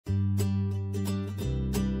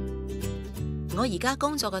我而家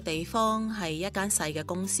工作嘅地方係一間細嘅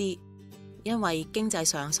公司，因為經濟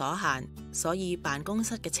上所限，所以辦公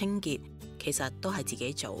室嘅清潔其實都係自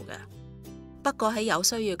己做嘅。不過喺有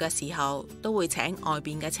需要嘅時候，都會請外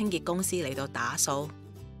邊嘅清潔公司嚟到打掃。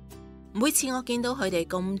每次我見到佢哋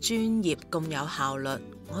咁專業、咁有效率，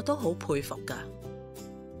我都好佩服㗎。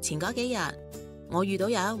前嗰幾日，我遇到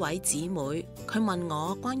有一位姊妹，佢問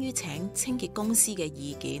我關於請清潔公司嘅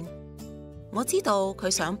意見。我知道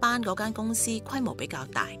佢上班嗰間公司規模比較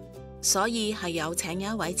大，所以係有請一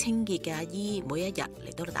位清潔嘅阿姨每一日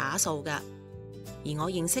嚟到打掃㗎。而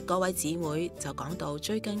我認識嗰位姊妹就講到，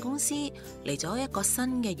最近公司嚟咗一個新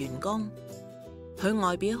嘅員工，佢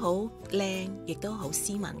外表好靚，亦都好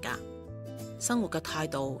斯文㗎，生活嘅態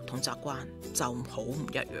度同習慣就好唔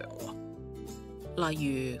一樣喎。例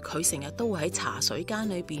如佢成日都會喺茶水間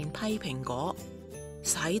裏邊批蘋果，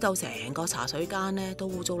洗到成個茶水間呢都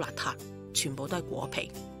污糟邋遢，全部都係果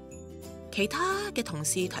皮。其他嘅同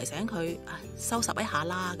事提醒佢收拾一下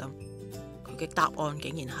啦，咁佢嘅答案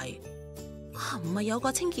竟然係唔係有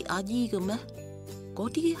個清潔阿姨嘅咩？嗰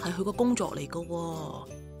啲係佢個工作嚟噶，唔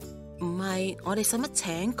係我哋使乜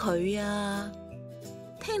請佢啊？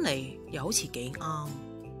聽嚟又好似幾啱。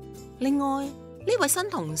另外呢位新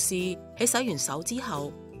同事喺洗完手之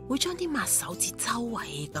後，會將啲抹手紙周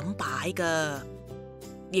圍咁擺噶，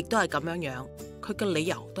亦都係咁樣樣。佢嘅理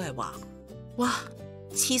由都係話：哇，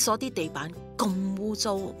廁所啲地板咁污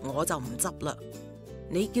糟，我就唔執啦，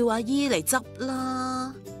你叫阿姨嚟執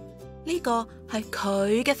啦。呢個係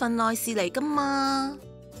佢嘅份內事嚟噶嘛。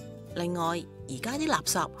另外，而家啲垃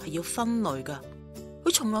圾係要分類噶，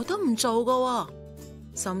佢從來都唔做噶，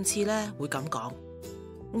甚至咧會咁講：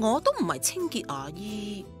我都唔係清潔阿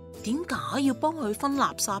姨，點解要幫佢分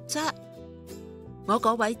垃圾啫？我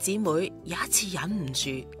嗰位姊妹有一次忍唔住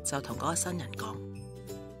就同嗰個新人講：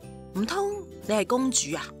唔通你係公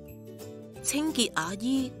主啊？清潔阿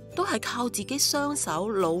姨都係靠自己雙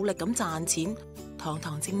手努力咁賺錢，堂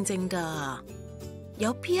堂正正噶，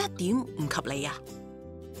有邊一點唔及你啊？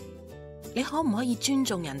你可唔可以尊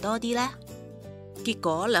重人多啲呢？結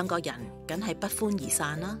果兩個人梗係不歡而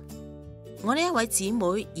散啦。我呢一位姊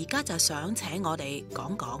妹而家就想請我哋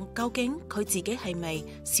講講，究竟佢自己係咪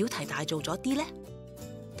小題大做咗啲呢？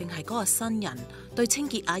定係嗰個新人對清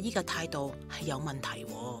潔阿姨嘅態度係有問題？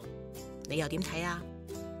你又點睇啊？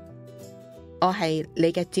我係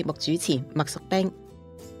你嘅節目主持麥淑冰，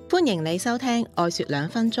歡迎你收聽愛說2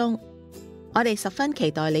分鐘。我哋十分期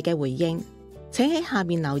待你嘅回應，請喺下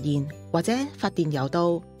面留言或者發電郵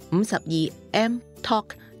到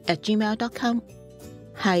52mtalk@gmail.com，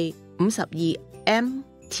 係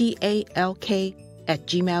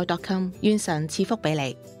52mtalk@gmail.com。願神賜福俾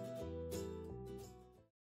你。